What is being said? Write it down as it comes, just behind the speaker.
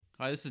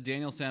Hi, this is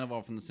Daniel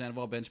Sandoval from the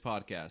Sandoval Bench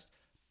Podcast.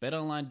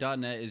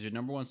 BetOnline.net is your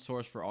number one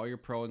source for all your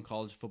pro and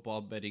college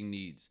football betting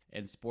needs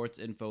and sports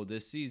info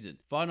this season.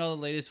 Find all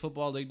the latest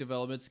football league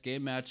developments,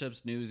 game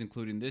matchups, news,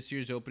 including this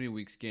year's opening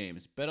week's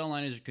games.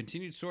 BetOnline is your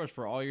continued source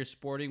for all your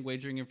sporting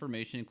wagering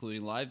information,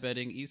 including live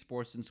betting,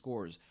 esports, and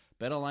scores.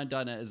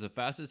 BetOnline.net is the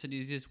fastest and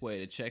easiest way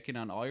to check in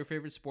on all your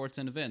favorite sports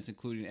and events,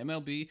 including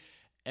MLB,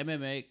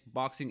 MMA,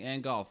 boxing,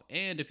 and golf.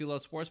 And if you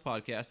love sports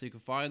podcasts, you can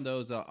find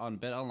those on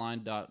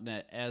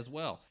betonline.net as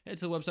well. Head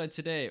to the website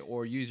today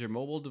or use your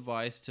mobile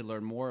device to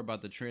learn more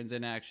about the trends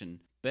in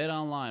action. Bet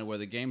online, where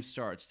the game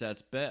starts.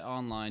 That's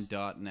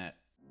betonline.net.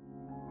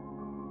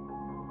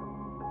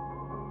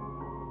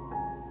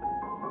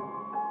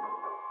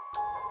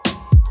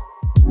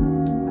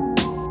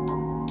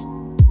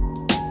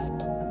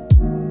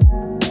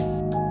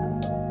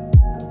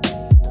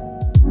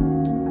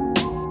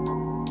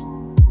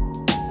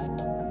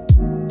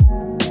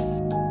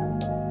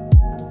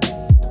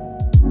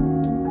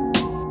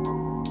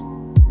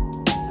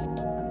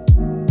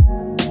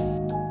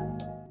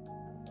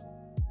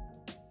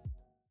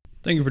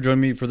 Thank you for joining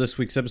me for this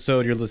week's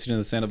episode. You're listening to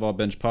the Sandoval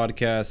Bench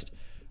Podcast.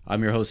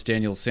 I'm your host,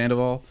 Daniel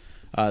Sandoval.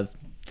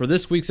 For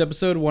this week's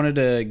episode, I wanted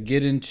to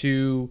get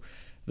into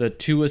the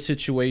Tua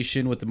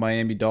situation with the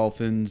Miami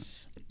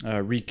Dolphins,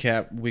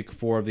 recap Week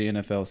 4 of the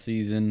NFL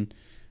season,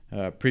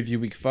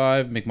 preview Week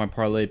 5, make my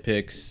parlay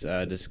picks,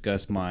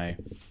 discuss my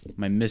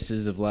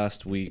misses of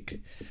last week.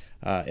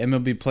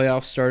 MLB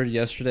playoffs started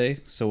yesterday,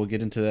 so we'll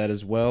get into that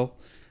as well.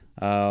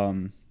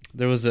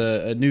 There was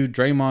a new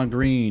Draymond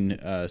Green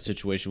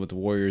situation with the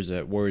Warriors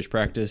at Warriors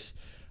practice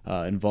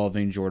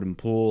involving Jordan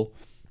Poole.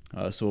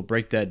 So we'll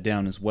break that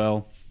down as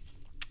well.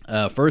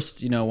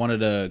 First, I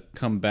wanted to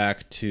come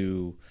back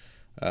to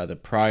the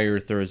prior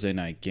Thursday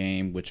night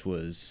game, which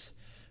was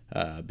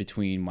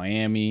between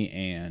Miami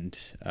and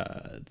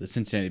the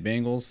Cincinnati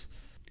Bengals.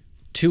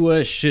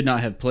 Tua should not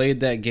have played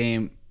that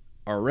game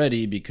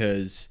already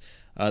because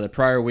the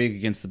prior week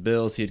against the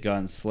Bills, he had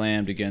gotten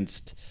slammed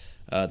against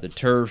the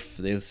turf.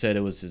 They said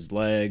it was his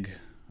leg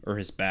or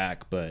his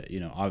back, but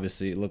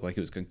obviously it looked like he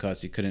was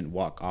concussed. He couldn't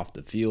walk off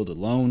the field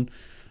alone.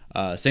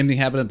 Same thing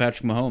happened to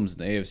Patrick Mahomes in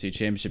the AFC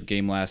Championship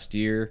game last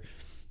year.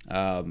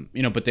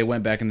 But they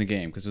went back in the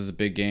game because it was a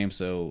big game,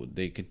 so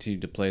they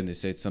continued to play and they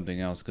said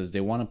something else because they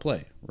want to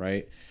play,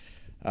 right?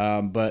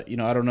 But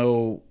I don't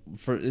know.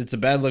 It's a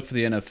bad look for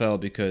the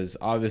NFL because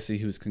obviously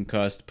he was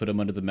concussed, put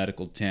him under the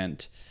medical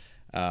tent.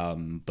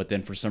 But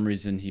then for some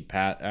reason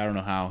I don't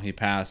know how he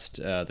passed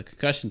the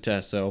concussion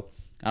test. So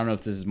I don't know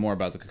if this is more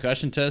about the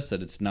concussion test,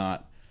 that it's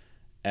not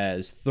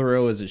as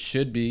thorough as it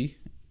should be.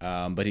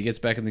 But he gets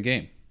back in the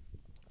game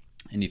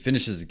and he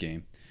finishes the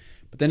game.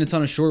 But then it's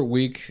on a short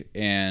week,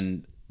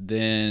 and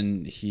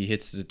then he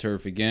hits the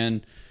turf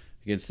again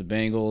against the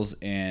Bengals,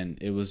 and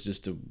it was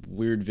just a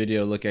weird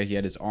video. Look at, he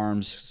had his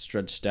arms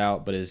stretched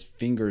out, but his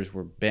fingers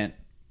were bent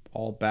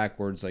all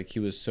backwards, like he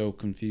was so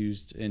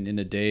confused and in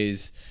a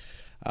daze.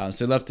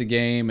 So he left the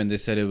game, and they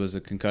said it was a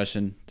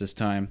concussion this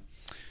time.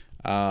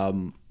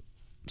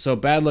 So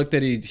bad luck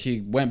that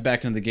he went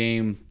back into the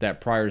game that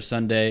prior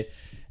Sunday,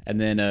 and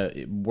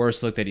then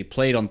worse luck that he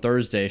played on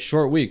Thursday.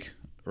 Short week,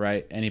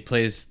 right? And he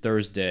plays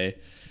Thursday.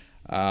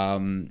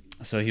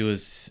 So I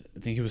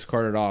think he was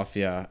carted off,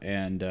 yeah.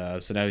 And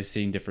so now he's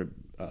seeing different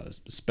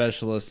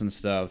specialists and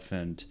stuff,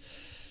 and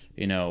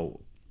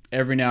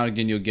every now and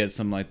again you'll get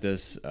something like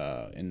this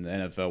in the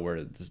NFL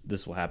where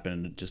this will happen,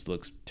 and it just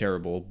looks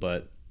terrible,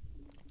 but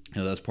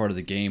that's part of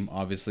the game,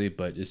 obviously,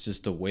 but it's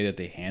just the way that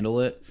they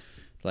handle it.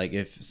 Like,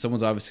 if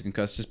someone's obviously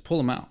concussed, just pull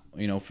them out,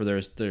 for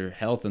their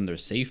health and their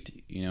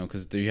safety,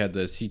 because you had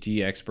the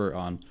CTE expert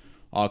on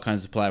all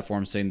kinds of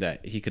platforms saying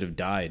that he could have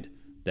died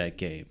that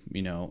game,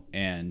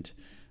 and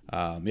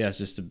it's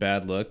just a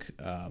bad look.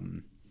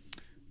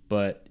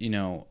 But,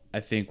 I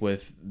think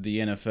with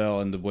the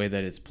NFL and the way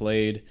that it's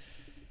played,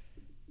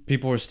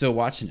 people are still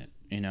watching it.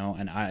 And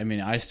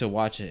I still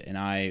watch it, and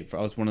I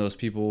was one of those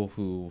people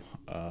who,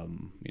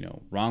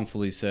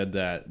 wrongfully said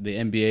that the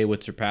NBA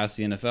would surpass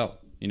the NFL.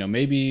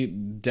 Maybe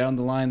down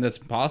the line that's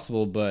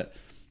possible, but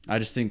I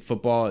just think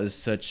football is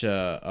such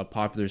a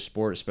popular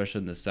sport,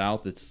 especially in the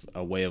South. It's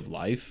a way of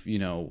life,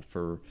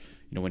 for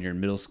when you're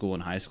in middle school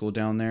and high school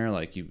down there,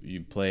 like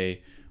you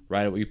play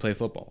you play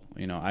football.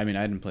 I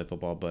didn't play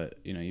football, but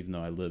even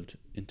though I lived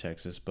in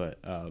Texas, but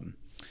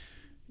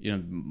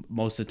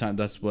most of the time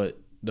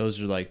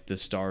those are like the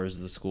stars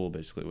of the school,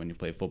 basically, when you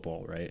play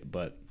football, right?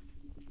 But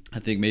I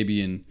think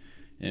maybe in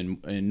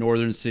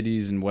northern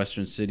cities and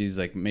western cities,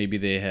 like maybe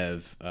they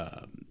have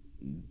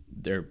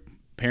their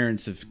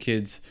parents of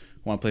kids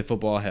who want to play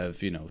football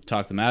have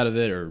talked them out of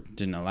it or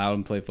didn't allow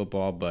them to play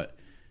football. But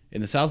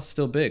in the South, it's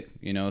still big,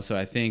 so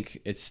I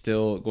think it's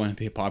still going to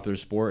be a popular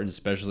sport, and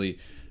especially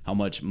how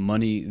much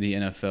money the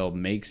NFL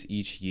makes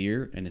each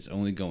year, and it's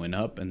only going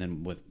up. And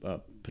then with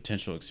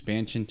potential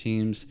expansion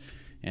teams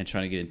and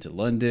trying to get into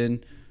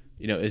London,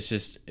 it's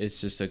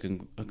just a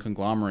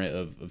conglomerate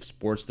of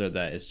sports there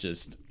that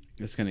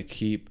it's going to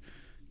keep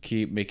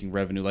making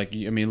revenue. Like,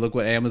 look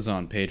what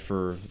Amazon paid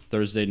for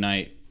Thursday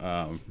night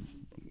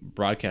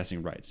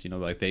broadcasting rights.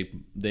 Like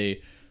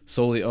they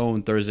solely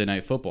own Thursday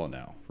Night Football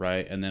now,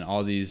 right? And then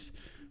all these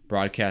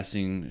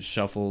broadcasting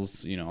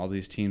shuffles, all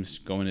these teams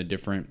going to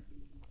different,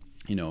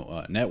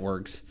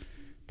 networks.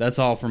 That's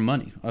all from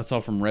money. That's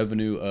all from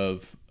revenue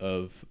of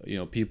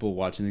people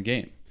watching the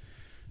game.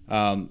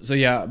 So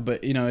yeah,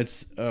 but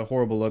it's a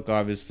horrible look,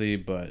 obviously,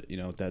 but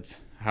that's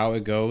how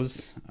it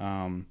goes.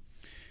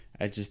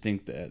 I just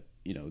think that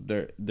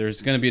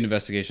there's going to be an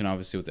investigation,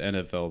 obviously, with the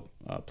NFL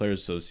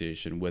Players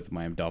Association with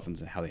Miami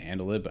Dolphins and how they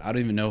handle it. But I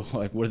don't even know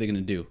what are they going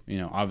to do.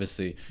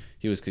 Obviously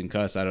he was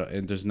concussed.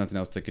 And there's nothing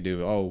else they could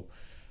do. Oh,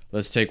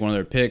 let's take one of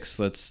their picks.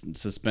 Let's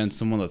suspend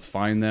someone. Let's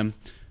fine them.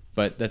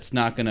 But that's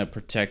not going to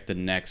protect the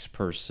next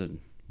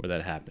person where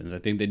that happens. I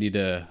think they need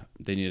to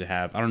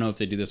have. I don't know if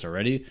they do this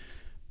already,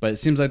 but it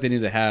seems like they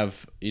need to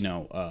have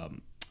a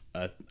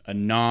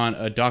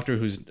doctor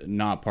who's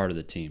not part of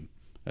the team,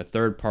 a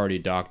third party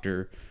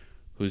doctor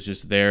who's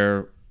just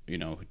there,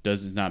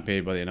 is not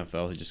paid by the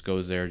NFL. He just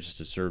goes there just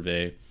to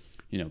survey,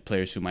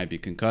 players who might be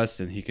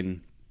concussed, and he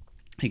can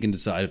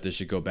decide if they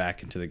should go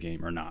back into the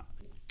game or not.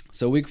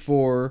 So week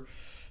 4,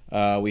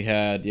 we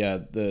had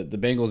the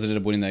Bengals ended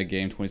up winning that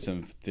game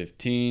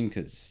 27-15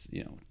 because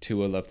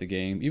Tua left the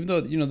game. Even though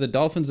the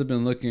Dolphins have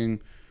been looking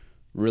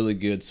really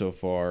good so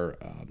far.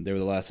 They were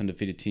the last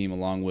undefeated team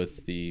along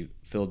with the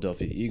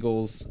Philadelphia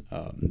Eagles.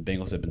 The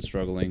Bengals have been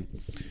struggling.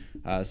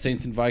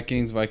 Saints and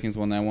Vikings. Vikings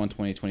won that one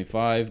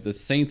 20-25. The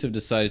Saints have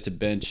decided to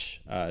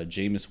bench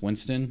Jameis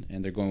Winston,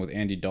 and they're going with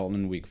Andy Dalton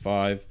in week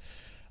 5.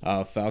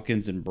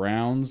 Falcons and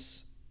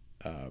Browns.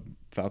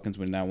 Falcons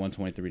win that one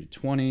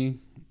 23-20.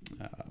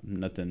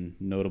 Nothing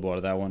notable out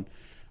of that one.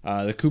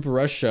 The Cooper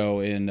Rush show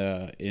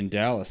in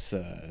Dallas,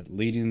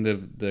 leading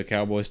the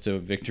Cowboys to a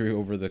victory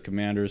over the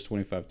Commanders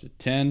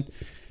 25-10.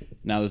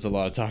 Now there's a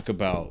lot of talk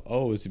about,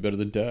 is he better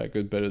than Dak?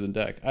 Better than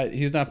Dak?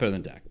 He's not better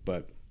than Dak,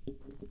 but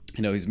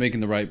he's making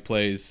the right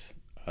plays,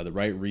 the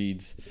right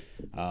reads,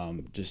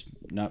 just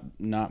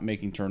not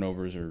making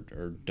turnovers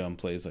or dumb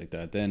plays like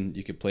that. Then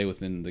you could play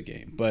within the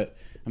game. But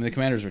the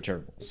Commanders are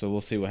terrible, so we'll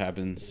see what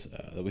happens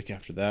the week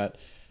after that.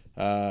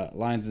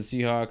 Lions and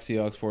Seahawks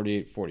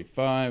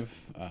 48-45.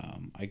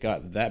 I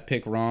got that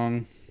pick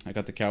wrong. I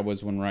got the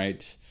Cowboys one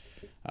right.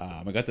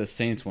 I got the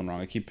Saints one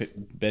wrong. I keep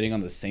betting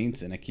on the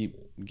Saints, and I keep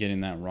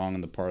getting that wrong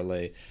in the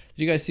parlay. Did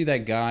you guys see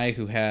that guy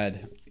who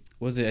had,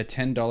 was it a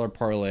 $10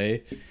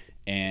 parlay,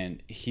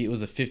 and it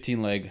was a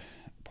 15-leg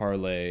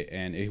parlay,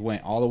 and it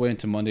went all the way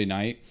into Monday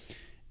night,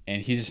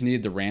 and he just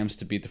needed the Rams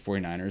to beat the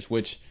 49ers,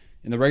 which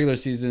in the regular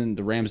season,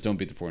 the Rams don't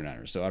beat the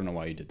 49ers, so I don't know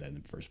why he did that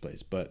in the first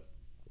place, but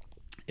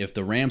if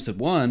the Rams had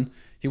won,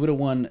 he would have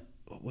won,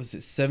 was it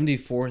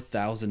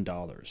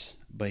 $74,000?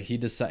 But he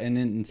decided, and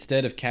then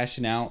instead of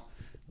cashing out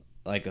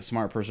like a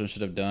smart person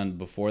should have done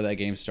before that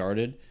game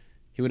started,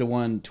 he would have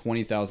won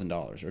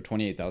 $20,000 or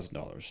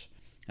 $28,000.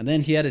 And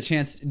then he had a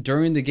chance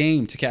during the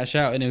game to cash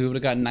out, and he would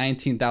have got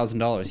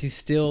 $19,000. He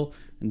still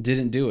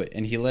didn't do it,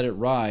 and he let it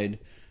ride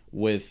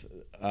with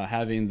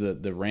having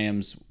the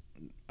Rams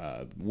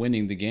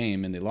winning the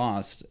game, and they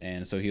lost,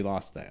 and so he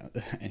lost that.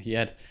 And he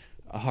had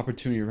an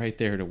opportunity right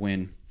there to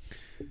win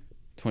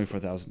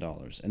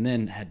 $24,000, and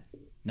then had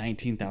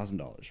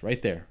 $19,000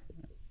 right there.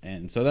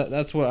 And so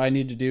that's what I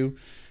need to do.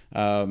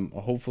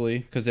 Hopefully,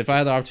 because if I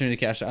had the opportunity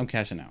to cash out, I'm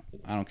cashing out.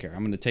 I don't care. I'm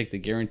going to take the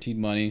guaranteed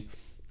money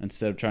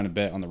instead of trying to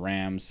bet on the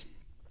Rams,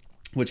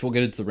 which we'll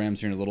get into the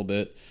Rams here in a little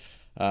bit.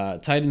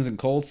 Titans and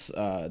Colts.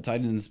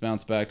 Titans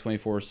bounced back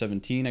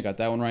 24-17. I got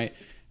that one right.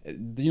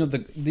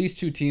 These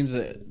two teams,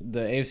 the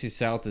AFC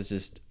South is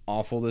just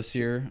awful this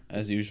year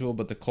as usual,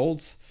 but the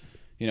Colts,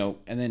 and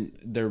then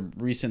their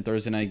recent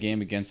Thursday night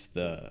game against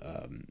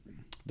the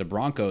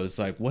Broncos,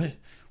 like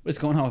what's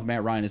going on with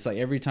Matt Ryan? It's like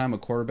every time a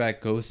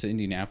quarterback goes to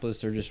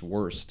Indianapolis, they're just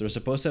worse. They're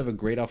supposed to have a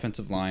great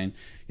offensive line.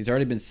 He's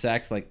already been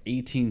sacked like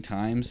 18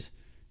 times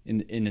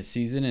in a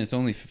season, and it's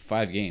only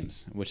 5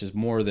 games, which is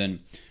more than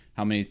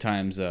how many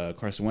times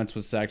Carson Wentz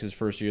was sacked his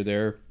first year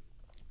there.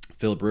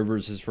 Phillip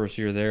Rivers his first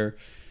year there.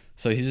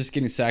 So he's just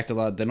getting sacked a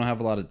lot. They don't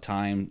have a lot of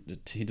time.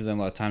 He doesn't have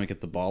a lot of time to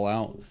get the ball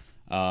out.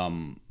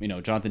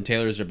 Jonathan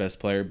Taylor is their best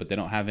player, but they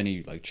don't have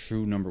any like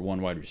true number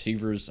 1 wide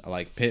receivers. I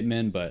like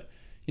Pittman, but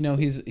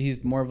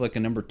he's more of like a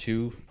number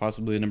 2,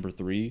 possibly a number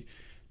 3.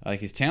 Like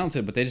he's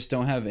talented, but they just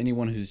don't have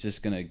anyone who's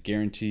just gonna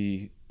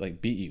guarantee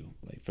like beat you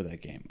like for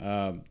that game.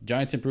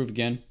 Giants improved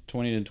again,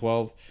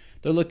 20-12.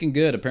 They're looking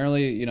good.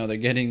 Apparently, they're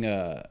getting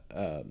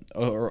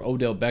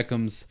Odell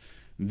Beckham's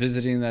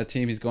visiting that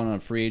team. He's going on a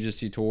free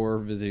agency tour,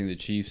 visiting the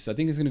Chiefs. I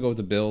think he's gonna go with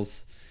the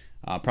Bills.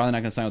 Probably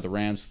not gonna sign with the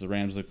Rams because the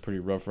Rams look pretty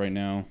rough right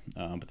now.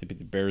 But they beat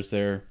the Bears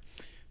there.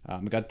 I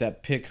got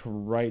that pick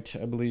right,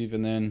 I believe,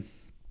 and then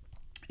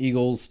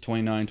Eagles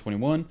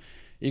 29-21.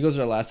 Eagles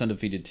are our last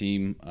undefeated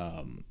team.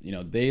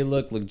 They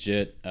look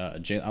legit.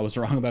 I was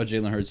wrong about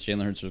Jalen Hurts.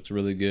 Jalen Hurts looks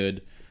really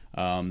good.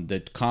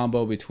 The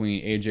combo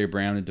between A.J.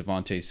 Brown and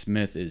Devontae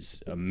Smith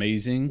is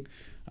amazing.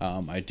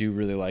 I do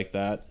really like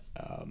that.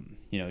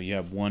 You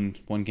have one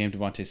game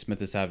Devontae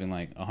Smith is having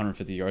like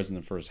 150 yards in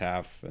the first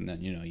half, and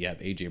then you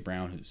have A.J.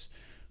 Brown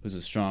who's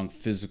a strong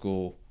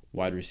physical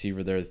wide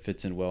receiver there that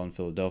fits in well in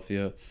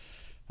Philadelphia.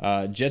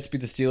 Jets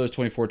beat the Steelers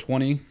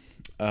 24-20.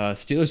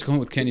 Steelers going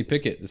with Kenny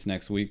Pickett this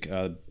next week,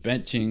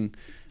 benching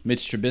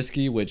Mitch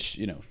Trubisky, which,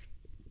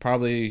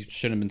 probably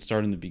shouldn't have been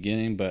starting in the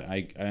beginning, but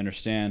I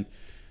understand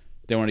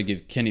they want to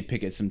give Kenny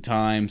Pickett some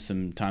time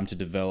to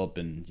develop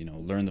and,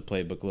 learn the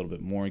playbook a little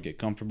bit more and get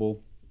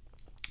comfortable.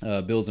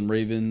 Bills and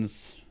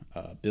Ravens.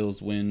 Bills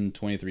win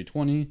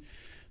 23-20.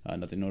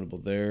 Nothing notable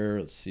there.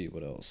 Let's see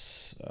what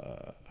else.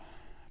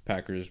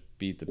 Packers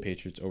beat the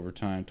Patriots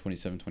overtime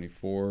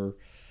 27-24.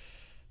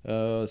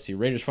 Let's see.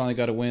 Raiders finally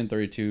got a win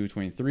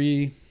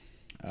 32-23.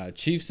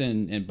 Chiefs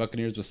and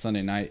Buccaneers was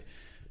Sunday night.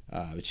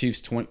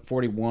 Chiefs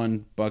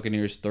 41,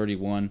 Buccaneers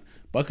 31.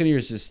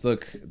 Buccaneers just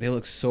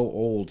look so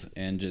old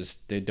and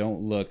just they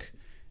don't look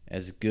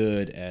as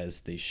good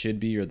as they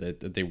should be or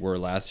that they were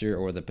last year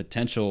or the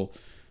potential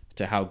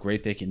to how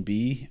great they can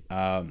be.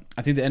 I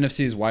think the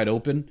NFC is wide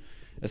open,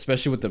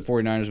 especially with the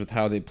 49ers with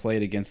how they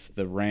played against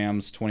the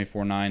Rams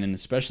 24-9 and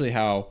especially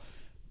how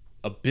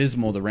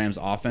abysmal the Rams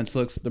offense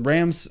looks. The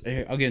Rams,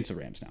 I'll get into the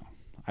Rams now.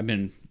 I've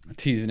been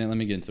teasing it. Let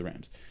me get into the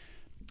Rams.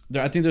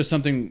 I think there's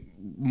something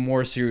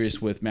more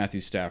serious with Matthew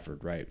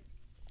Stafford, right?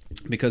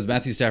 Because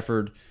Matthew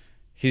Stafford,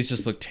 he's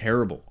just looked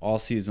terrible all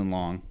season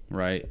long,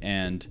 right?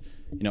 And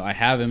I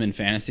have him in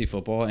fantasy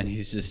football, and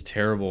he's just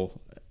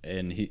terrible.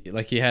 And he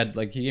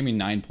gave me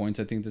 9 points,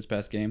 I think, this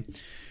past game.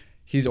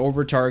 He's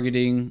over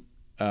targeting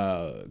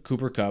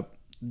Cooper Kupp,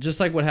 just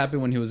like what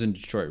happened when he was in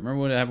Detroit.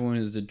 Remember what happened when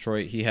he was in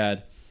Detroit? He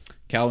had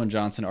Calvin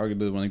Johnson,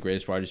 arguably one of the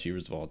greatest wide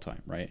receivers of all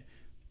time, right?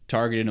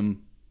 Targeting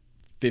him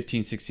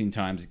 15, 16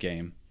 times a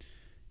game.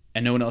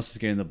 And no one else is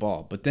getting the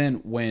ball. But then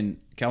when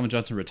Calvin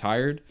Johnson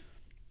retired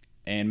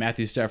and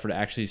Matthew Stafford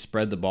actually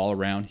spread the ball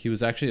around, he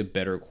was actually a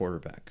better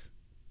quarterback,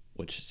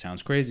 which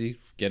sounds crazy.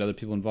 Get other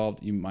people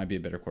involved, you might be a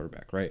better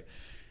quarterback, right?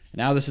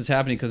 Now this is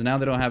happening because now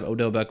they don't have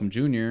Odell Beckham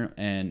Jr.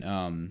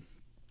 and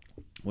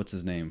what's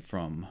his name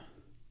from?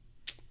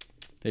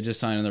 They just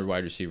signed another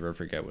wide receiver. I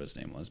forget what his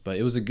name was. But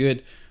it was a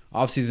good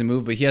offseason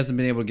move, but he hasn't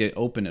been able to get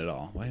open at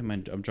all.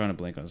 I'm trying to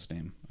blank on his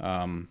name.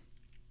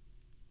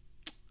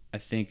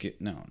 I forget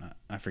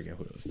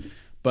who it was,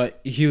 but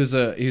he was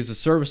a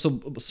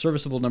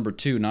serviceable number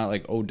 2, not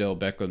like Odell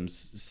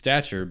Beckham's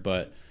stature,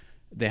 but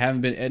they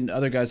haven't been, and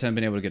other guys haven't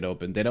been able to get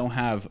open. They don't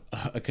have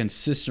a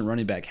consistent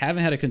running back.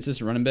 Haven't had a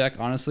consistent running back,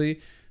 honestly,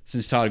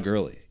 since Todd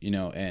Gurley,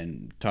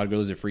 and Todd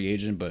Gurley's a free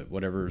agent, but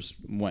what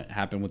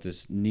happened with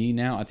his knee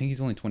now, I think he's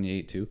only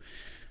 28 too,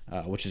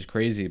 which is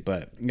crazy,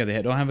 but yeah,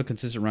 they don't have a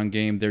consistent run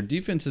game. Their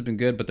defense has been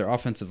good, but their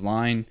offensive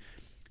line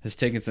has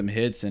taken some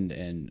hits,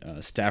 and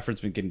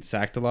Stafford's been getting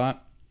sacked a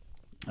lot.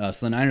 So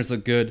the Niners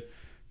look good,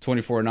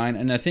 24-9.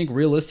 And I think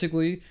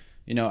realistically,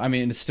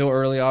 it's still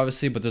early,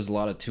 obviously, but there's a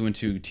lot of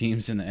 2-2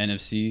 teams in the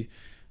NFC,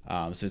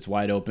 so it's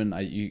wide open.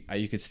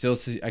 I could still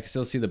see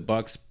the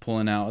Bucs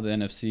pulling out of the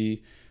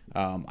NFC.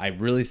 I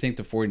really think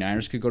the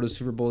 49ers could go to the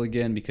Super Bowl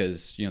again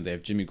because they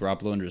have Jimmy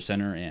Garoppolo under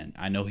center, and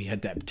I know he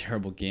had that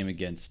terrible game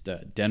against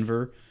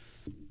Denver,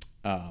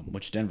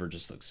 which Denver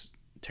just looks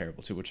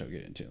terrible too, which I'll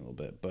get into in a little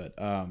bit. But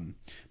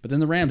then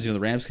the Rams, the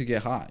Rams could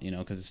get hot,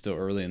 because it's still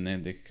early and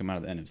then they could come out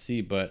of the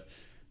NFC. But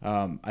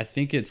I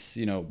think it's,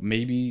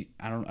 maybe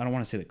I don't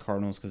want to say the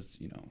Cardinals because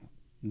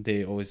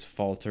they always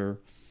falter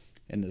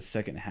in the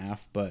second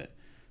half, but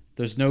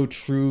there's no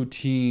true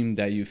team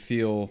that you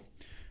feel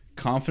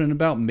confident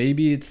about.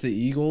 Maybe it's the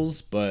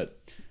Eagles,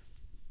 but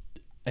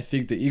I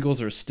think the Eagles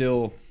they're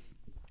still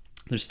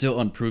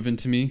unproven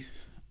to me.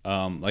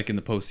 Like in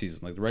the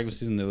postseason, like the regular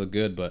season, they look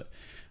good, but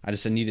I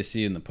need to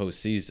see in the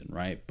postseason,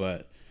 right?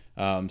 But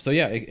so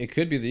yeah, it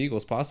could be the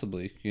Eagles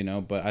possibly,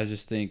 but I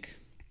just think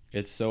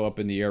it's so up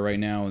in the air right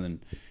now, and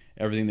then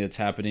everything that's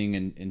happening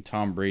in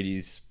Tom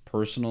Brady's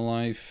personal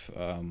life.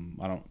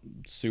 I don't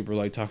super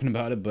like talking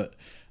about it, but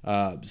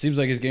seems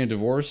like he's getting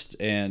divorced,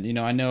 and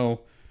I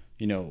know,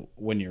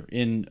 when you're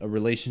in a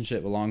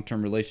relationship, a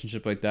long-term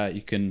relationship like that,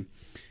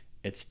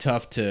 it's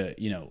tough to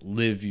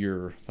live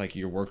your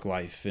work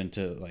life and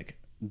to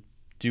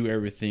do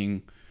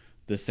everything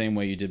the same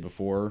way you did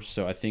before.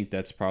 So I think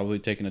that's probably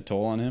taken a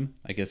toll on him,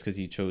 I guess, because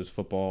he chose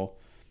football,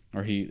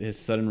 or his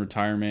sudden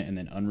retirement and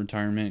then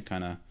unretirement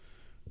kind of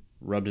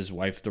rubbed his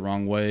wife the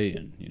wrong way,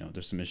 and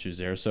there's some issues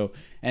there. So,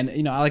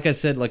 and like I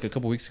said a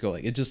couple weeks ago,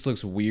 it just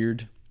looks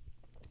weird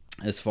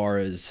as far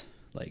as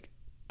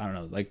I don't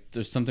know,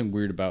 there's something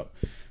weird about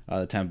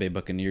the Tampa Bay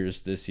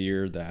Buccaneers this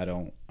year that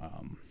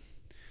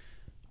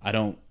I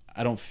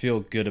don't feel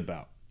good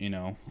about,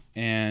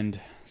 and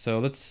so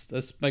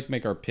let's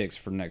make our picks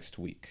for next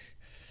week.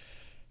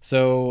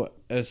 So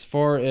as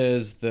far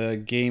as the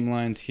game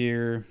lines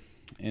here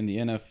in the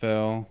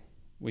NFL,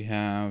 we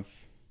have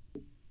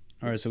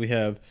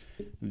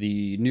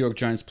the New York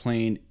Giants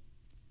playing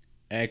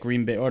at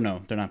Green Bay. Oh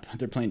no, they're not.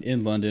 They're playing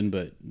in London,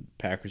 but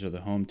Packers are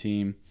the home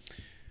team.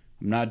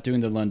 I'm not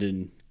doing the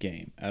London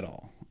game at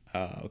all.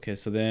 Okay,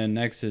 so then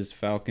next is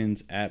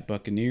Falcons at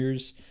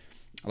Buccaneers.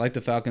 I like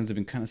the Falcons. Have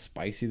been kind of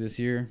spicy this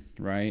year,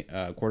 right?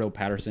 Cordell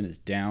Patterson is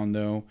down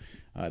though.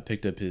 I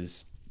picked up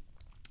his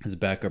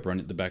backup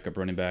running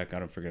back. I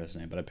don't forget his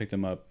name, but I picked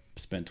him up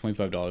spent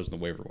 $25 on the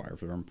waiver wire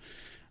for him.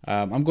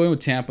 I'm going with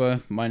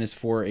Tampa, minus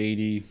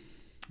 480.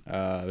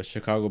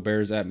 Chicago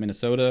Bears at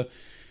Minnesota.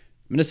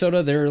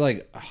 Minnesota, they're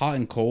like hot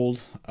and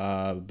cold,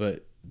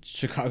 but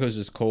Chicago's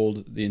just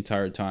cold the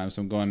entire time.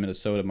 So I'm going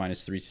Minnesota,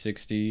 minus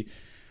 360.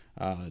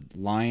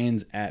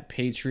 Lions at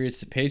Patriots.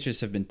 The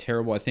Patriots have been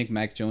terrible. I think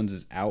Mac Jones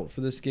is out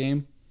for this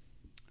game.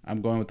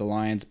 I'm going with the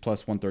Lions,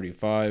 plus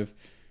 135.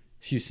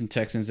 Houston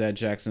Texans at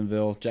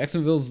Jacksonville.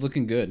 Jacksonville's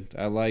looking good.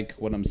 I like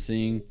what I'm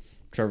seeing.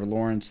 Trevor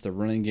Lawrence, the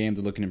running game,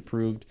 they're looking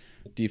improved.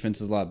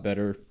 Defense is a lot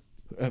better.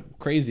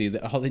 Crazy.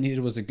 All they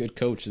needed was a good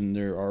coach, and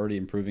they're already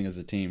improving as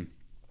a team.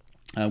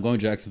 I'm going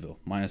Jacksonville,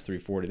 minus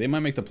 340. They might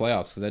make the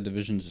playoffs because that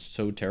division is just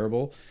so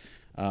terrible.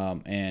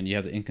 And you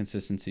have the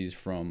inconsistencies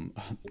from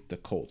the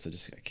Colts. I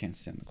can't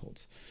stand the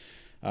Colts.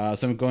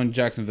 So I'm going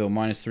Jacksonville,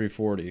 minus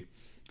 340.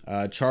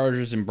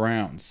 Chargers and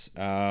Browns.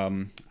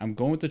 I'm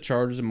going with the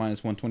Chargers at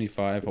minus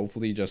 125.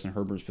 Hopefully Justin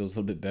Herbert feels a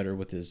little bit better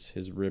with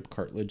his rib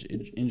cartilage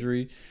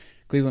injury.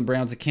 Cleveland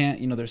Browns, I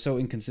can't. They're so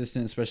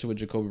inconsistent, especially with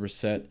Jacoby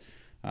Brissett.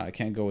 I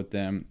can't go with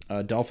them.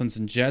 Dolphins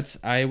and Jets.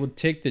 I would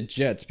take the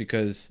Jets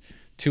because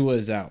Tua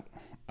is out.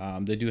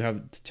 They do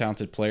have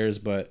talented players,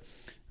 but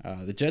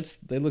the Jets,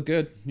 they look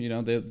good.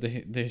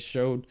 They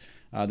showed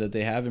that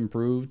they have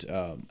improved.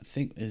 I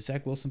think, is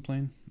Zach Wilson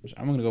playing?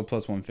 I'm gonna go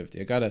plus 150.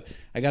 I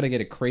gotta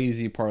get a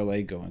crazy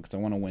parlay going because I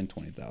want to win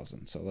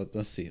 20,000. So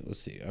let's see.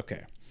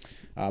 Okay,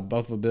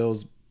 Buffalo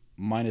Bills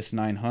minus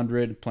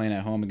 900 playing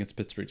at home against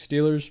Pittsburgh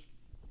Steelers.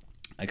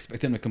 I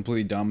expect them to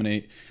completely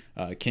dominate.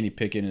 Kenny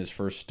Pickett in his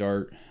first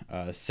start.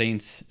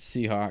 Saints,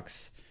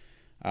 Seahawks.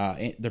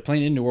 They're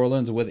playing in New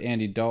Orleans with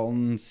Andy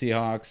Dalton.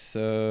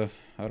 Seahawks,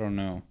 I don't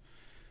know.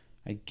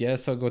 I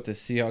guess I'll go with the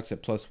Seahawks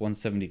at plus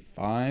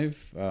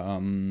 175.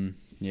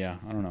 Yeah,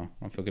 I don't know.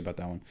 I don't feel good about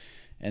that one.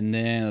 And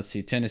then, let's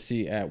see,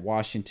 Tennessee at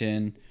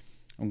Washington.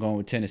 I'm going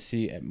with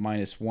Tennessee at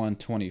minus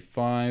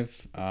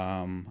 125.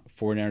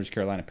 49ers,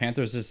 Carolina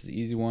Panthers. This is the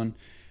easy one.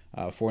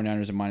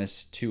 49ers at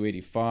minus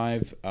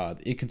 285. The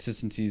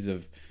inconsistencies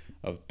of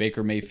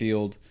Baker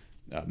Mayfield.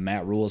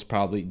 Matt Rule is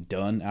probably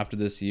done after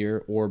this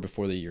year or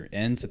before the year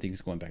ends. I think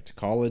he's going back to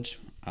college.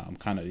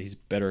 He's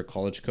better a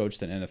college coach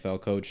than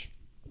NFL coach.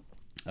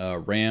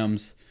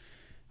 Rams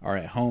are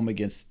at home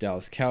against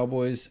Dallas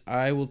Cowboys.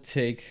 I will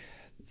take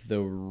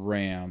the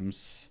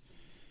Rams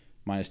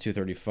minus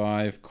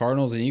 235.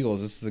 Cardinals and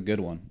Eagles. This is a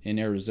good one in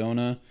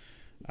Arizona.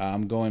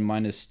 I'm going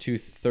minus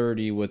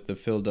 230 with the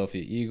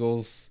Philadelphia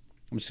Eagles.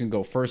 I'm just gonna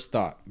go first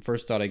thought. I'm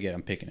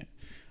picking it.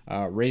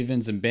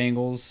 Ravens and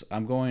Bengals.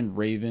 I'm going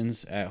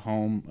Ravens at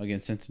home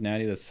against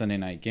Cincinnati. That's Sunday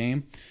night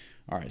game.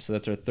 All right, so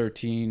that's our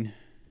 13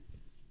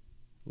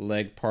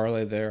 leg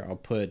parlay there. I'll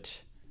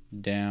put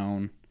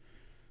down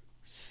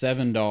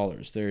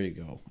 $7. There you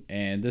go.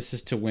 And this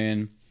is to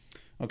win.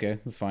 Okay,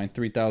 that's fine.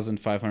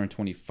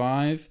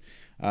 3,525.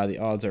 The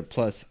odds are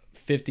plus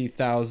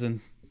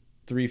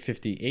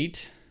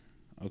 50,358.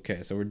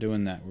 Okay, so we're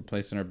doing that. We're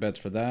placing our bets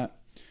for that.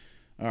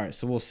 All right,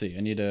 so we'll see. I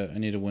need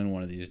to win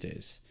one of these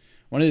days.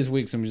 One of these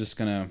weeks, I'm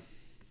gonna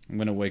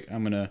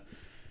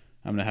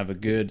have a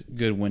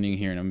good winning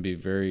here, and I'm gonna be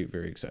very,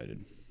 very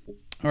excited.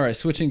 All right,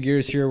 switching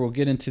gears here, we'll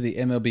get into the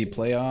MLB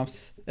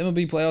playoffs.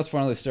 MLB playoffs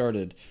finally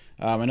started.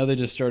 I know they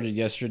just started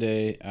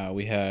yesterday.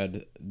 We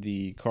had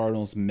the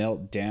Cardinals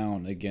melt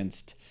down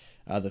against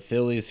the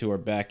Phillies, who are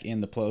back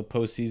in the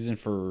postseason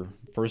for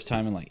first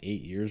time in like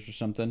 8 years or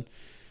something.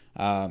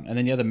 And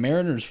then you have the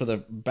Mariners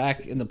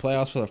back in the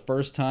playoffs for the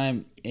first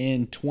time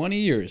in 20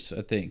 years,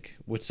 I think.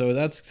 So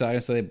that's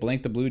exciting. So they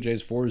blanked the Blue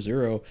Jays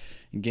 4-0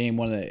 in Game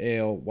 1 of the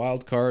AL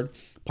wild card.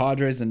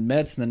 Padres and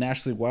Mets in the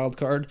National League wild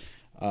card.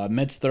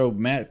 Mets throw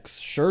Max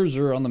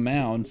Scherzer on the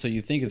mound, so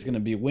you think it's going to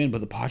be a win,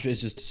 but the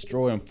Padres just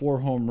destroy him. 4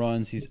 home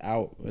runs. He's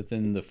out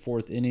within the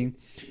 4th inning.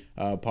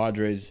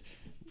 Padres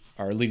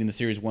are leading the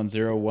series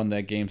 1-0, won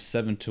that game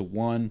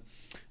 7-1.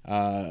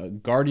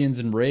 Guardians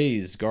and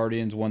Rays.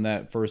 Guardians won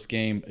that first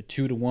game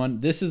 2-1.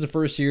 This is the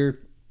first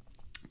year,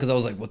 because I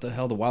was like, what the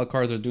hell? The wild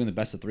cards are doing the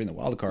best of 3 in the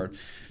wild card.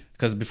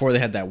 Because before they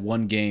had that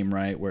one game,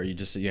 right, where you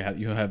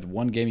have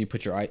one game, you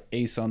put your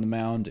ace on the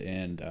mound,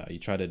 and you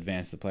try to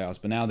advance the playoffs.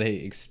 But now they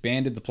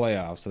expanded the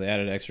playoffs, so they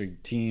added an extra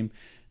team.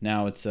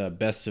 Now it's a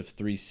best of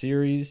 3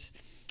 series.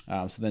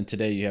 So then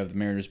today you have the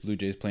Mariners, Blue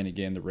Jays playing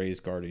again, the Rays,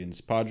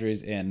 Guardians,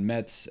 Padres, and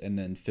Mets, and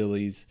then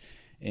Phillies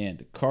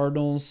and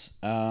Cardinals.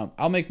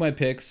 I'll make my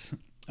picks.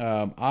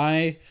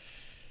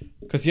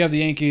 Because you have the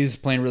Yankees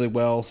playing really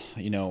well.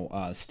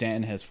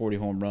 Stanton has 40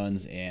 home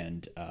runs,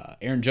 and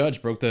Aaron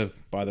Judge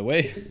by the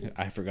way,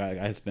 I forgot,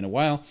 it's been a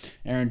while.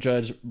 Aaron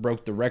Judge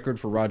broke the record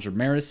for Roger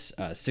Maris,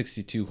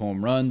 62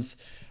 home runs.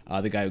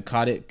 The guy who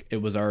caught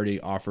it was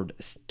already offered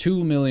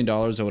 $2 million.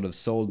 I would have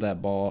sold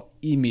that ball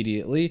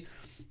immediately,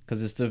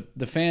 because it's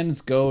the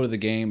fans go to the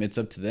game. It's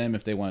up to them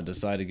if they want to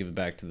decide to give it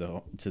back to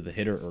the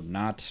hitter or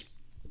not.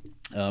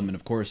 And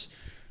of course,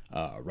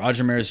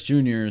 Roger Maris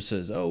Jr.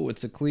 says,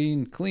 it's a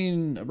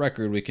clean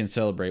record we can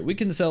celebrate. We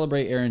can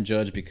celebrate Aaron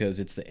Judge because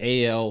it's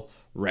the AL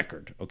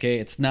record, okay?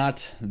 It's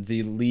not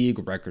the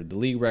league record. The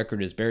league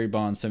record is Barry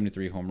Bonds,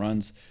 73 home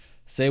runs.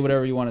 say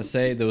whatever you want to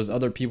say. There was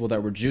other people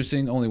that were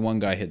juicing. Only one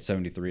guy hit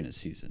 73 in a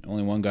season.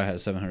 Only one guy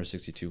has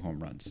 762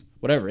 home runs.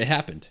 Whatever, it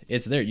happened.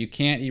 It's there. You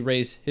can't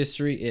erase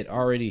history. It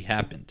already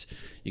happened.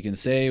 You can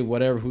say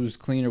whatever, who's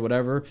clean or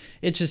whatever.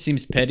 It just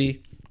seems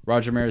petty.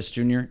 Roger Maris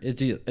Jr.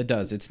 It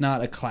does. It's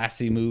not a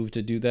classy move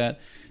to do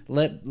that.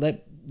 Let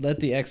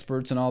the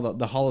experts and all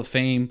the Hall of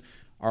Fame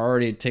are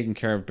already taking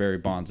care of Barry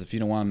Bonds. If you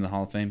don't want him in the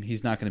Hall of Fame,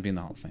 he's not going to be in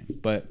the Hall of Fame.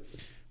 But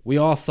we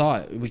all saw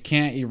it. We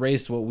can't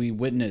erase what we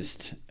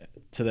witnessed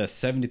to the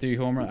 73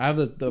 home run. I have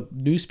the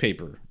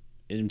newspaper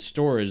in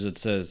storage that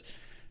says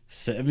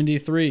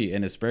 73,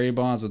 and it's Barry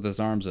Bonds with his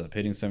arms up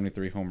hitting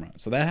 73 home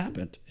runs. So that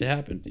happened. It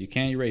happened. You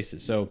can't erase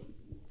it. So,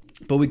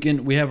 but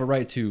we have a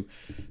right to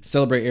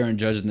celebrate Aaron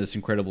Judge in this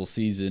incredible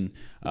season.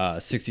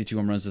 62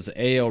 home runs is an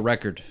AL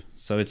record.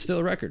 So it's still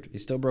a record. He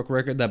still broke a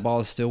record. That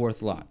ball is still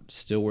worth a lot.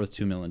 Still worth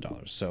 $2 million.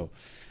 So,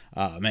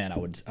 man, I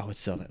would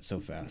sell that so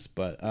fast.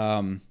 But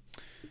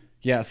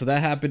yeah, so that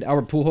happened.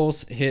 Albert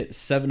Pujols hit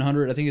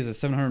 700. I think he's at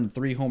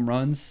 703 home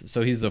runs.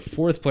 So he's the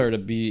fourth player to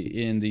be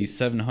in the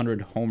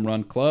 700 home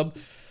run club.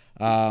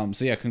 So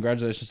yeah,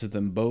 congratulations to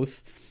them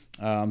both.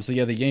 So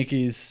yeah, the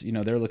Yankees,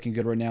 they're looking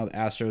good right now. The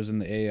Astros in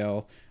the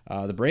AL.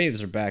 The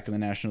Braves are back in the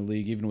National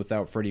League, even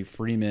without Freddie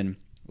Freeman.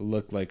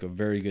 Look like a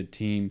very good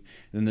team.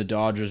 And then the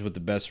Dodgers with the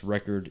best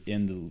record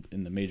in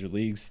the major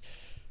leagues.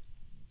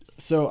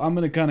 So I'm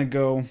gonna kind of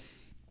go.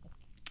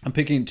 I'm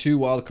picking two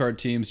wildcard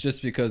teams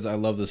just because I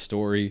love the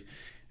story.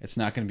 It's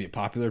not going to be a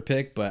popular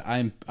pick, but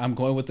I'm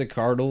going with the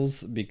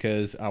Cardinals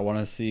because I want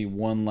to see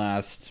one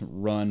last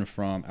run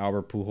from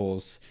Albert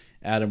Pujols,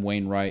 Adam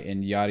Wainwright,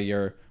 and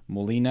Yadier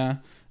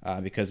Molina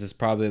because it's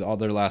probably all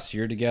their last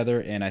year together.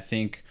 And I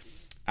think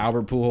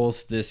Albert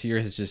Pujols this year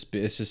it's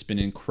just been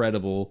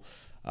incredible.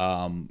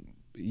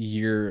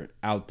 Year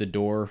out the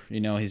door,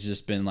 he's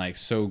just been like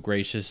so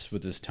gracious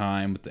with his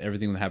time, with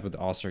everything that happened with the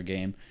All-Star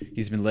game.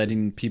 He's been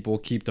letting people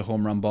keep the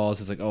home run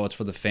balls. It's like, oh, it's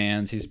for the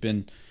fans. He's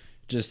been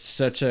just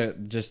such a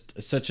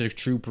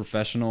true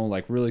professional,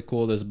 like really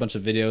cool. There's a bunch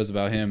of videos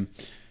about him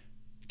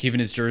giving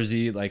his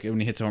jersey, like when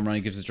he hits a home run,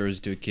 he gives his jersey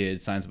to a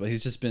kid, signs, but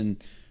he's just been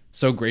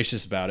so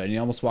gracious about it. And he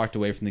almost walked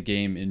away from the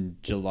game in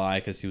July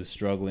because he was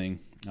struggling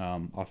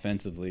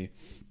offensively.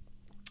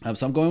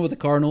 So I'm going with the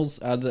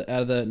Cardinals out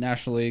of the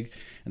National League.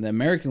 And the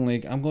American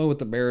League, I'm going with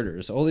the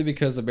Mariners. Only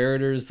because the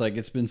Mariners, like,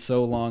 it's been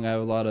so long. I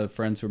have a lot of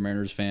friends who are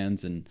Mariners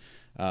fans, and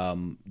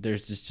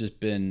there's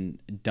just been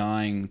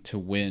dying to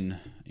win.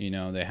 They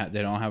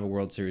don't have a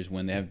World Series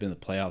win. They haven't been in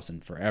the playoffs in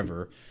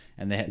forever.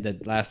 And they had the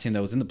last team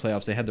that was in the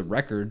playoffs, they had the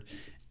record,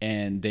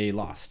 and they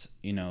lost.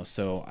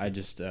 So I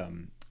just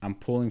I'm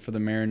pulling for the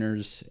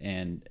Mariners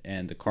and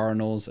the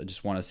Cardinals. I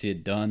just want to see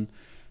it done.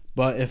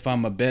 But if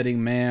I'm a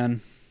betting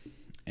man,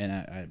 and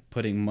I'm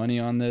putting money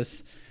on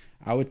this,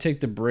 I would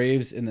take the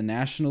Braves in the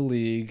National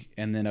League,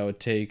 and then I would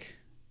take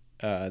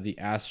the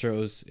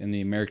Astros in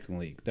the American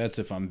League. That's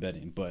if I'm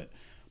betting. But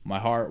my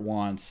heart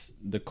wants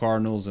the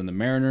Cardinals and the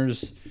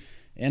Mariners,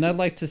 and I'd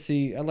like to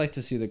see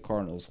the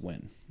Cardinals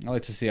win. I'd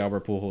like to see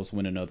Albert Pujols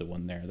win another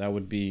one there.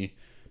 That'd be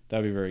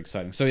very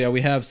exciting. So yeah,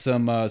 we have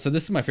some. So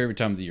this is my favorite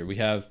time of the year. You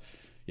have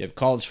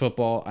college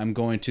football. I'm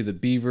going to the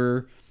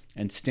Beaver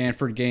and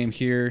Stanford game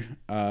here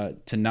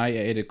tonight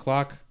at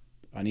 8:00.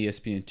 On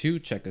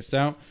ESPN2, check us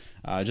out.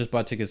 I just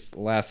bought tickets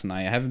last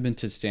night. I haven't been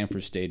to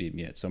Stanford Stadium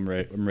yet, so I'm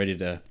ready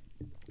to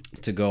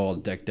go all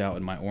decked out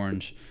in my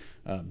orange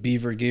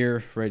Beaver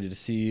gear, ready to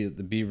see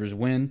the Beavers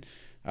win.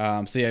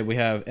 So yeah, we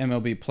have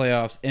MLB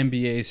playoffs,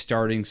 NBA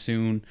starting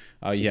soon.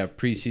 You have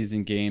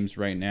preseason games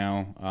right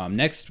now.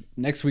 Next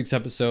week's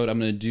episode, I'm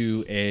gonna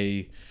do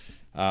a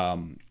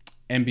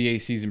NBA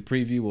season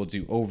preview. We'll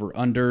do over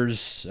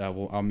unders.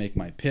 I'll make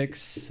my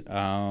picks,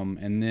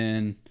 and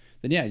then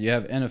yeah, you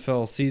have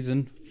NFL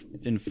season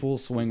in full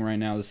swing right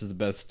now. This is the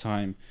best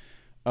time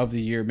of the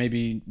year.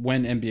 Maybe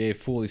when NBA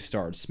fully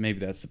starts,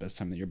 maybe that's the best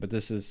time of the year. But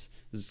this is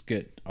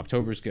good.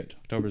 October's good.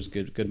 October's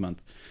good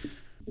month.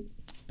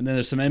 And then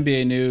there's some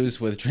NBA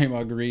news with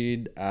Draymond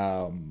Green.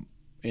 I've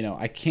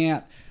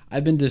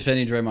been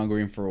defending Draymond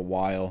Green for a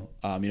while.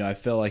 I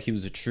felt like he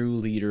was a true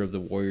leader of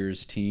the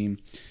Warriors team.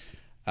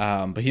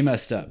 But he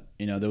messed up.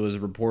 There was a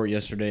report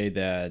yesterday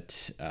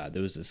that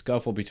there was a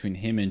scuffle between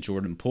him and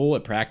Jordan Poole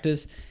at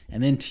practice,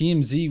 and then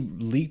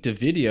TMZ leaked a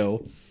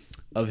video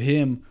of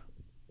him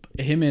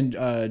and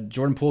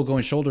Jordan Poole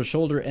going shoulder to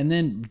shoulder, and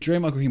then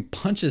Draymond Green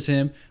punches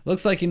him.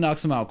 Looks like he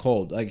knocks him out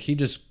cold. Like he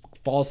just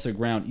falls to the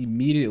ground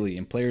immediately,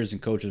 and players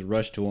and coaches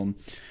rush to him.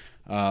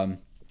 I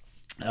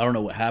don't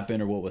know what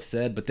happened or what was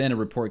said, but then a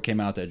report came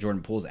out that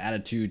Jordan Poole's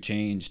attitude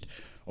changed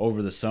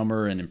over the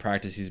summer, and in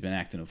practice he's been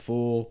acting a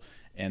fool.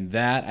 And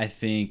that, I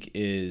think,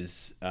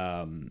 is, it's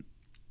a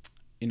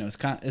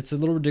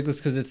little ridiculous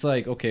because it's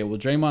like, okay, well,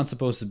 Draymond's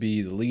supposed to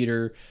be the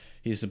leader.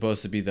 He's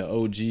supposed to be the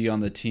OG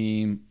on the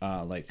team,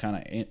 like kind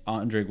of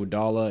Andre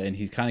Iguodala, and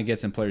he kind of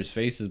gets in players'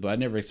 faces, but I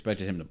never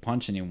expected him to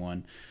punch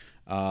anyone.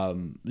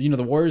 The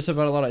Warriors have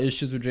had a lot of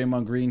issues with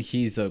Draymond Green.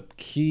 He's a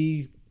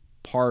key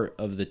part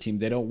of the team.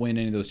 They don't win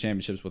any of those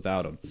championships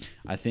without him.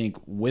 I think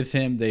with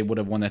him, they would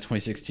have won that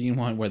 2016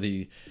 one where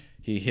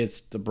he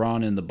hits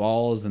LeBron in the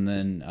balls, and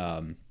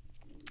then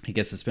he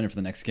gets suspended for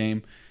the next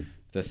game.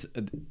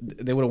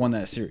 They would have won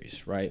that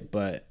series, right?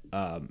 But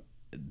time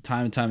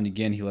and time and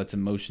again, he lets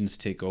emotions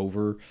take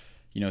over.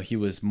 He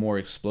was more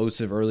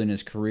explosive early in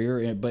his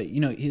career, but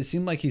it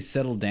seemed like he's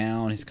settled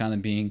down. He's kind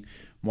of being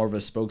more of a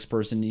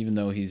spokesperson, even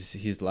though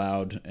he's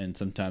loud and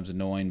sometimes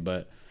annoying.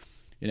 But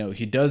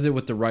he does it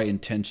with the right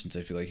intentions.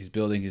 I feel like he's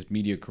building his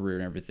media career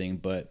and everything,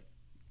 but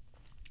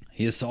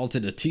he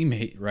assaulted a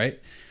teammate, right?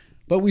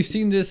 But we've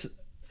seen this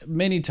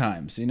many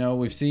times.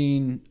 We've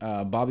seen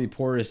Bobby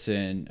Portis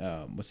and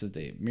what's his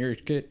name,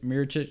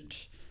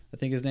 Miricic. I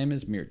think his name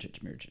is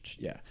Miricic.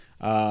 Yeah.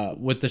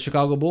 With the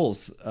Chicago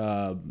Bulls,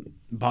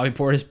 Bobby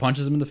Portis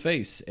punches him in the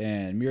face,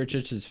 and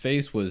Miricic's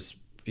face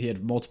he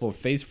had multiple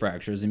face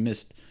fractures. He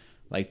missed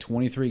like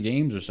 23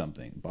 games or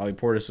something. Bobby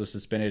Portis was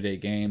suspended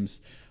 8 games.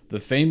 The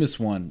famous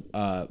one,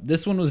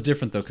 this one was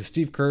different though, because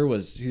Steve Kerr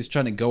he was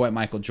trying to go at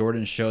Michael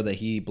Jordan, show that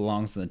he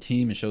belongs on the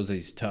team and shows that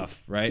he's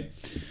tough, right?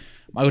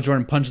 Michael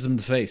Jordan punches him in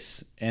the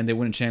face, and they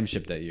win a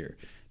championship that year.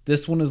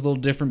 This one is a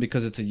little different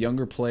because it's a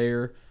younger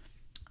player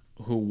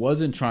who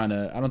wasn't trying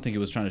to, I don't think he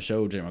was trying to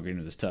show Draymond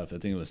Green was tough. I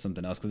think it was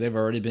something else because they've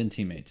already been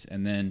teammates.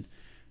 And then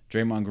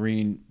Draymond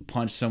Green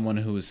punched someone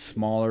who was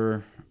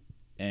smaller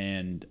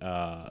and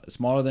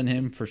smaller than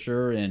him for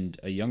sure, and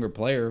a younger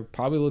player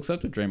probably looks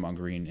up to Draymond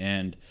Green.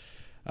 And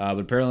but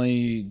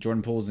apparently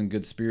Jordan Poole's in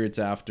good spirits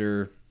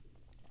after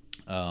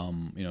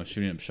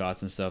shooting up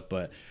shots and stuff.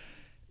 But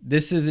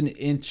this is an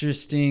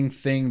interesting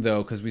thing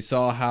though, because we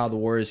saw how the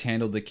Warriors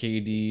handled the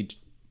KD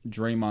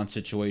Draymond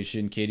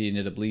situation. KD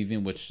ended up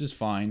leaving, which is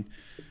fine,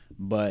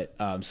 but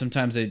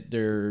sometimes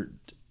they're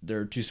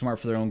too smart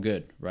for their own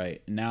good,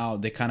 right? Now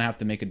they kind of have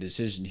to make a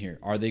decision here.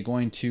 Are they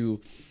going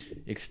to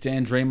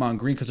extend Draymond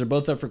Green, because they're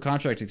both up for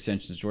contract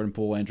extensions, Jordan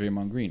Poole and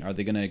Draymond Green? Are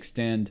they going to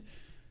extend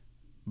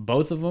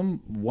both of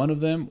them, one of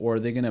them, or are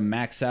they going to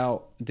max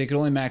out? They could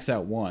only max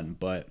out one,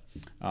 but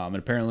and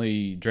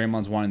apparently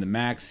Draymond's wanting the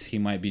max. He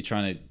might be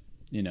trying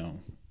to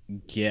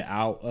get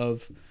out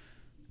of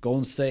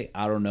Golden State.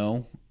 I don't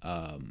know.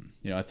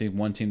 I think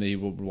one team that he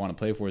would want to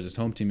play for is his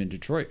home team in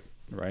Detroit,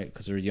 right?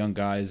 Because they're young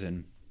guys,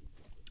 and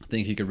I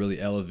think he could really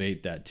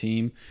elevate that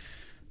team.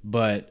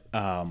 But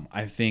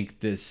I think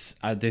they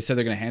said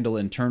they're going to handle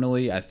it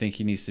internally. I think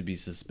he needs to be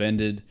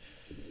suspended.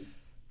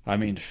 I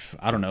mean,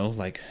 I don't know,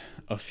 like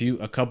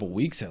a couple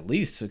weeks at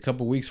least, a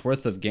couple weeks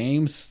worth of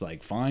games,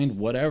 like fined,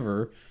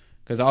 whatever.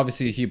 Because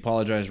obviously he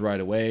apologized right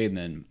away, and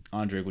then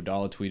Andre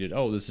Iguodala tweeted,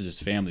 "Oh, this is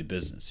just family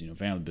business,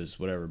 family business,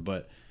 whatever."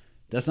 But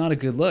that's not a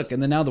good look.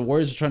 And then now the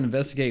Warriors are trying to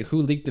investigate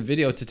who leaked the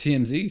video to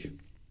TMZ.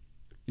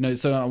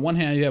 So on one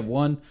hand you have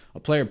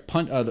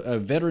a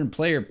veteran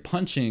player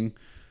punching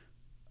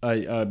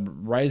a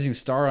rising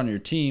star on your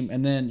team,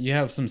 and then you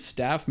have some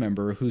staff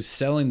member who's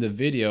selling the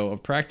video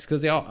of practice,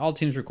 because all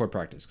teams record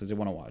practice because they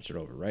want to watch it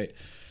over, right?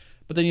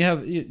 But then you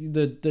have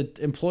the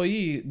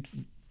employee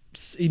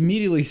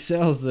immediately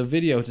sells the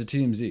video to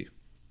TMZ.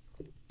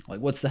 Like,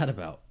 what's that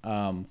about?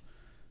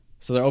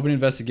 So they're open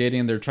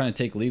investigating, and they're trying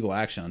to take legal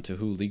action onto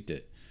who leaked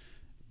it.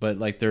 But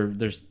like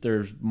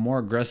they're more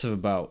aggressive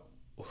about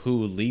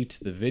who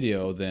leaked the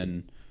video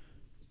than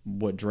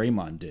what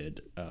Draymond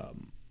did.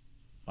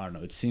 I don't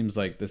know. This seems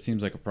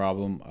like a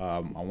problem. I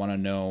want to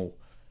know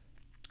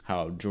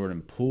how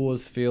Jordan Poole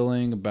is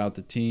feeling about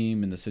the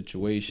team and the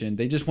situation.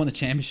 They just won the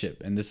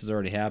championship, and this is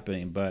already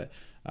happening. But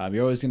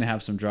you're always going to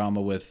have some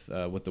drama with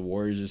the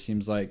Warriors. It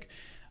seems like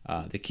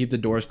they keep the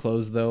doors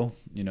closed, though.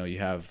 You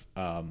have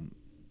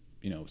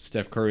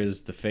Steph Curry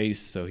is the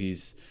face, so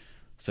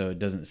it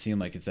doesn't seem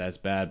like it's as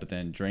bad. But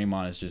then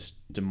Draymond is just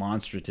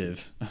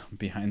demonstrative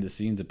behind the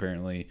scenes,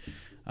 apparently.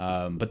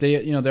 But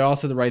they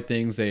also the right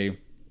things.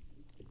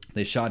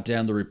 They shot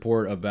down the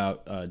report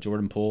about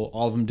Jordan Poole.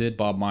 All of them did.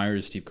 Bob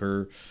Myers, Steve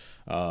Kerr,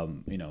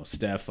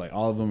 Steph. Like,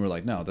 all of them were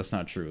like, no, that's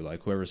not true.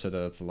 Like, whoever said that,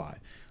 that's a lie.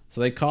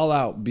 So they call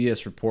out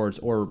BS reports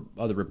or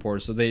other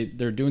reports. So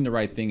they're doing the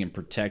right thing in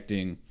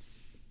protecting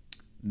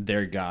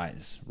their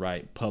guys,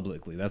 right,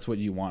 publicly. That's what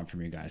you want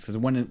from your guys. Because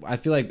I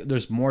feel like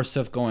there's more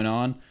stuff going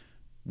on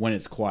when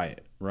it's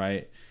quiet,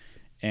 right?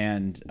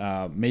 And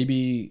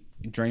maybe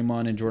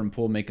Draymond and Jordan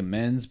Poole make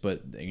amends,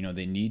 but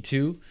they need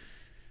to.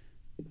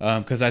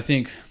 Because I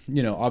think,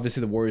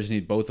 obviously the Warriors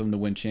need both of them to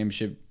win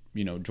championship.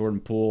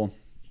 Jordan Poole,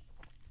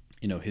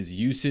 his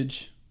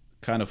usage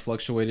kind of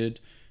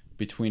fluctuated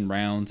between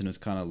rounds and was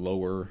kind of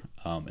lower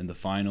in the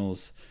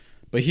finals.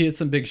 But he had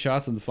some big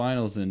shots in the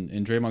finals, and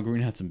Draymond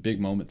Green had some big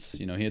moments.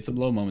 He had some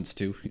low moments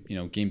too.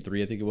 Game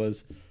 3, I think it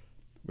was,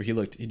 where he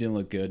didn't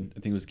look good.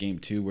 I think it was Game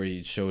 2 where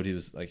he showed he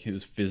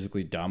was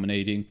physically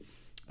dominating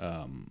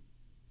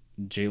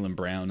Jaylen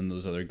Brown and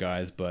those other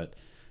guys. But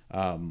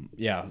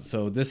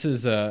so this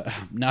is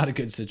not a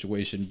good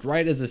situation.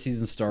 Right as the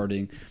season's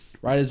starting,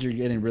 right as you're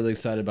getting really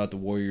excited about the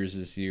Warriors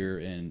this year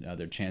and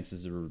their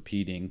chances of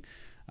repeating.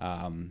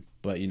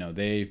 But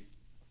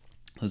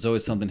there's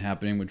always something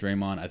happening with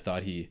Draymond. I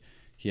thought he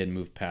had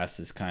moved past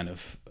this kind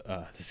of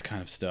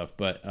stuff.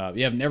 But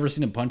I've never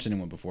seen him punch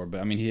anyone before.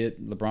 But I mean, he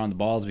hit LeBron the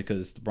balls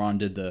because LeBron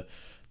did the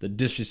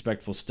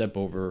disrespectful step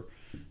over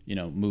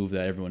move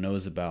that everyone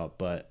knows about.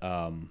 But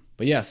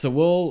yeah, so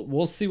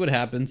we'll see what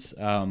happens.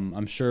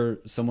 I'm sure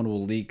someone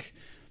will leak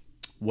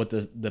what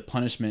the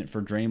punishment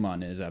for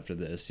Draymond is after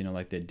this,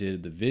 like they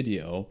did the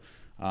video.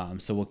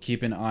 So we'll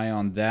keep an eye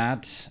on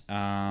that.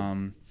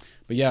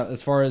 But yeah,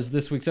 as far as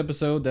this week's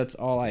episode, that's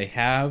all I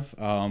have.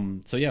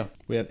 So yeah,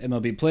 we have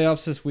MLB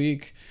playoffs this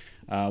week.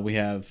 We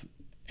have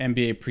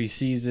NBA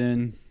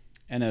preseason,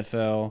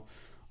 NFL,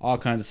 all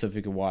kinds of stuff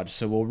you can watch.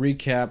 So we'll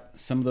recap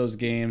some of those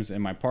games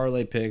and my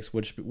parlay picks,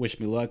 which wish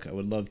me luck. I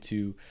would love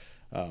to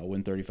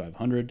win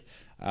 3,500.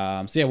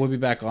 So yeah, we'll be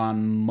back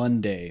on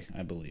Monday,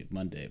 I believe.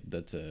 Monday.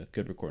 That's a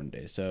good recording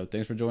day. So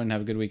thanks for joining.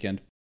 Have a good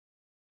weekend.